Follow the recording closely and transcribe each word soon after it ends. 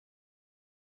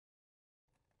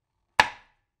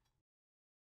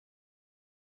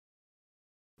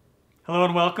Hello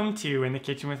and welcome to In the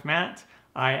Kitchen with Matt.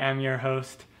 I am your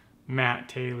host, Matt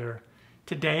Taylor.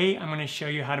 Today I'm going to show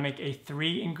you how to make a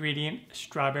 3-ingredient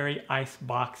strawberry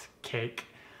icebox cake.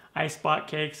 Icebox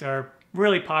cakes are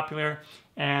really popular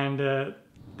and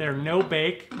they're no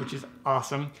bake, which is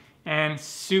awesome, and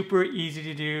super easy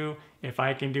to do. If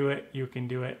I can do it, you can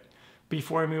do it.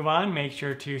 Before we move on, make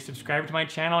sure to subscribe to my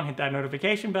channel and hit that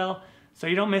notification bell so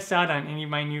you don't miss out on any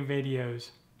of my new videos.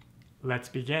 Let's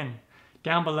begin.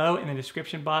 Down below in the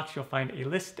description box, you'll find a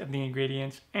list of the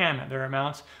ingredients and their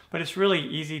amounts, but it's really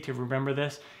easy to remember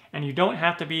this, and you don't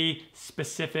have to be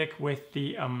specific with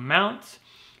the amounts.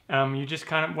 You just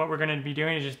what we're going to be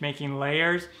doing is just making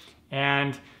layers,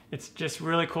 and it's just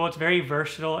really cool. It's very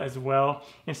versatile as well.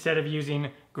 Instead of using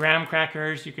graham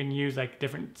crackers, you can use like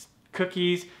different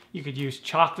cookies. You could use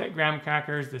chocolate graham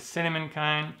crackers, the cinnamon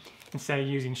kind. Instead of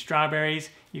using strawberries,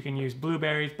 you can use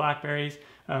blueberries, blackberries,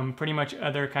 pretty much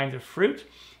other kinds of fruit.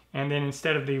 And then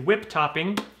instead of the whipped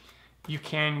topping, you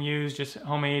can use just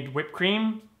homemade whipped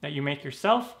cream that you make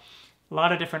yourself. A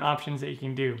lot of different options that you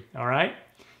can do, all right?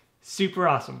 Super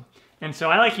awesome. And so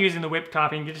I like using the whipped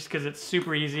topping just because it's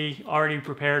super easy, already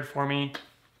prepared for me.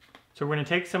 So we're gonna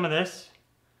take some of this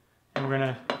and we're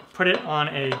gonna put it on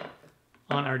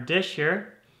our dish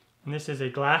here. And this is a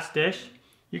glass dish.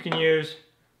 You can use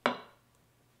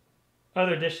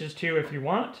other dishes too if you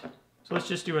want. So let's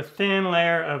just do a thin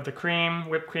layer of the cream,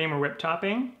 whipped cream or whipped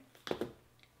topping.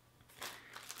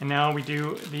 And now we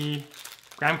do the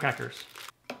graham crackers.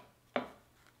 So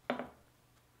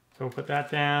we'll put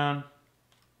that down.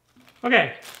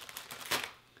 Okay,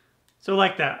 so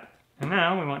like that. And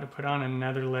now we want to put on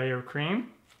another layer of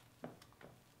cream.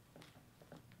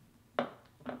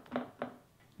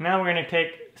 Now we're going to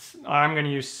I'm going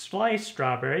to use sliced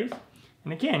strawberries.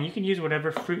 And again, you can use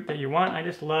whatever fruit that you want. I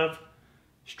just love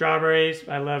strawberries.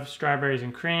 I love strawberries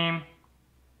and cream.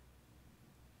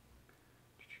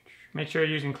 Make sure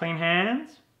you're using clean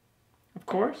hands, of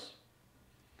course.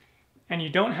 And you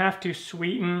don't have to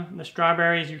sweeten the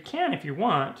strawberries. You can if you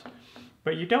want,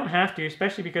 but you don't have to,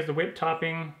 especially because the whipped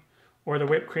topping or the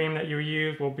whipped cream that you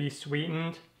use will be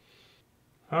sweetened.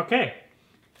 Okay,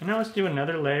 and now let's do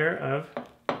another layer of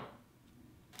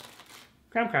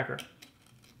graham cracker.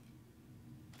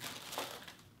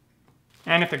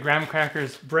 And if the graham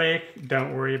crackers break,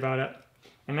 don't worry about it.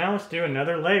 And now let's do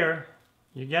another layer,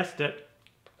 you guessed it,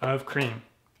 of cream.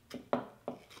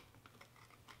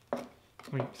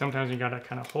 Sometimes you gotta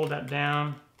kind of hold that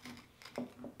down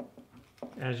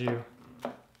as you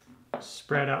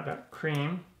spread out that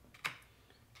cream.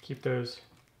 Keep those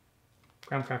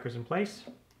graham crackers in place.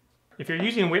 If you're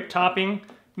using whipped topping,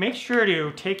 make sure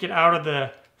to take it out of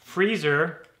the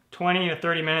freezer 20 to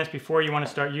 30 minutes before you want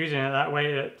to start using it. That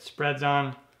way it spreads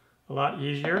on a lot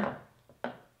easier.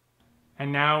 And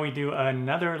now we do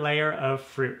another layer of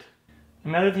fruit.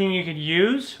 Another thing you could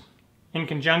use in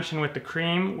conjunction with the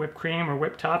cream, whipped cream or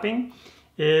whipped topping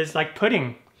is like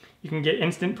pudding. You can get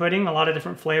instant pudding, a lot of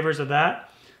different flavors of that.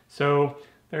 So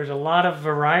there's a lot of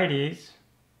varieties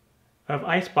of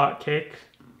icebox cake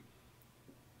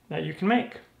that you can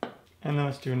make. And then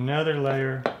let's do another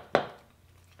layer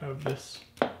of this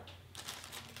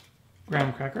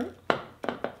graham cracker.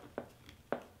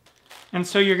 And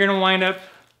so you're gonna wind up,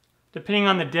 depending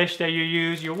on the dish that you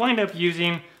use, you'll wind up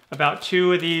using about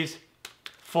 2 of these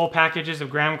full packages of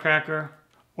graham cracker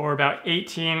or about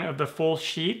 18 of the full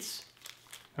sheets,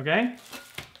 okay?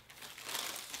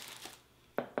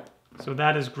 So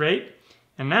that is great.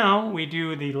 And now we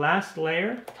do the last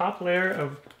layer, top layer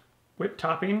of whipped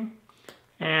topping.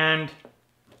 And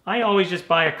I always just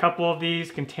buy a couple of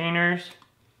these containers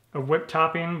of whipped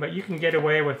topping, but you can get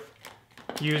away with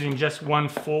using just one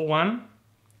full one.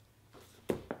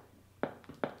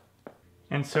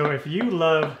 And so if you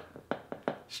love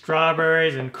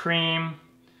strawberries and cream,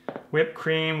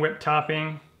 whipped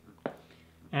topping,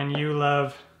 and you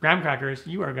love graham crackers,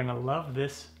 you are gonna love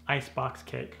this icebox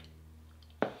cake.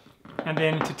 And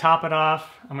then to top it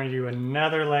off, I'm gonna do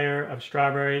another layer of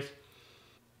strawberries.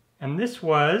 And this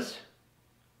was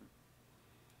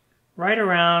right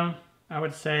around, I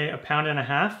would say, 1.5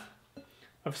 pounds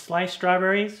of sliced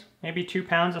strawberries, maybe 2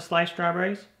 pounds of sliced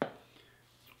strawberries.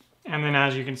 And then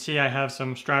as you can see, I have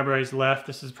some strawberries left.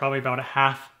 This is probably about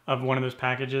 1/2 of one of those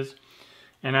packages.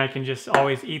 And I can just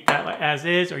always eat that as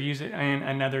is or use it in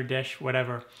another dish,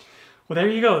 whatever. Well, there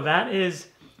you go. That is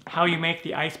how you make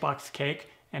the icebox cake.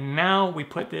 And now we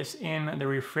put this in the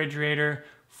refrigerator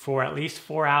for at least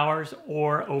 4 hours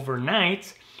or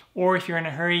overnight. Or if you're in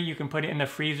a hurry, you can put it in the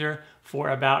freezer for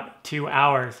about 2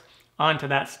 hours. On to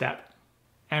that step.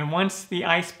 And once the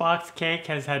icebox cake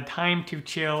has had time to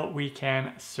chill, we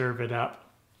can serve it up.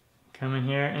 Come in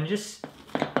here and just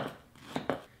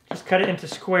cut it into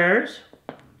squares,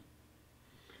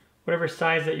 whatever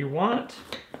size that you want.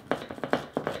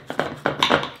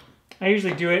 I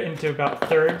usually do it into about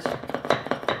thirds.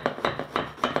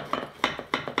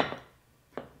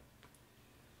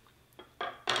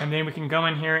 And then we can go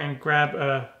in here and grab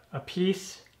a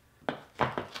piece.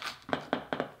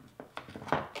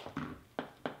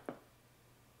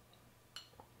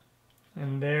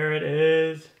 And there it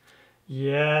is.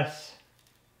 Yes.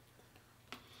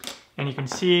 And you can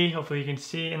see, hopefully you can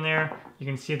see in there, you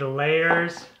can see the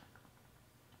layers.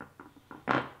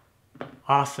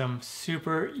 Awesome,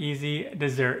 super easy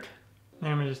dessert.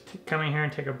 Then I'm gonna just come in here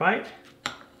and take a bite.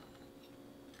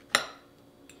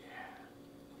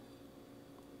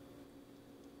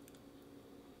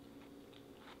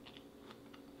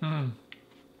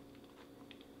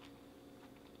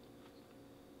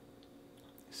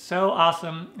 So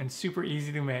awesome and super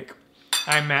easy to make.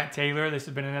 I'm Matt Taylor. This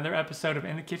has been another episode of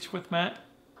In the Kitchen with Matt.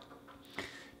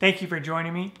 Thank you for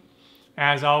joining me.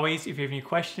 As always, if you have any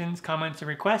questions, comments, or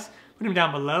requests, put them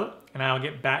down below and I'll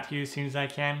get back to you as soon as I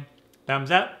can. Thumbs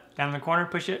up, down in the corner,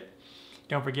 push it.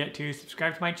 Don't forget to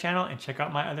subscribe to my channel and check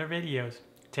out my other videos.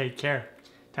 Take care.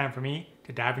 Time for me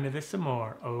to dive into this some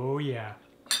more. Oh yeah.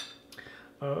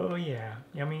 Oh yeah.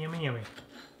 Yummy, yummy, yummy.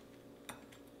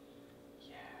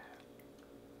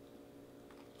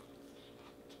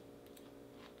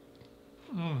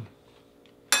 Yeah.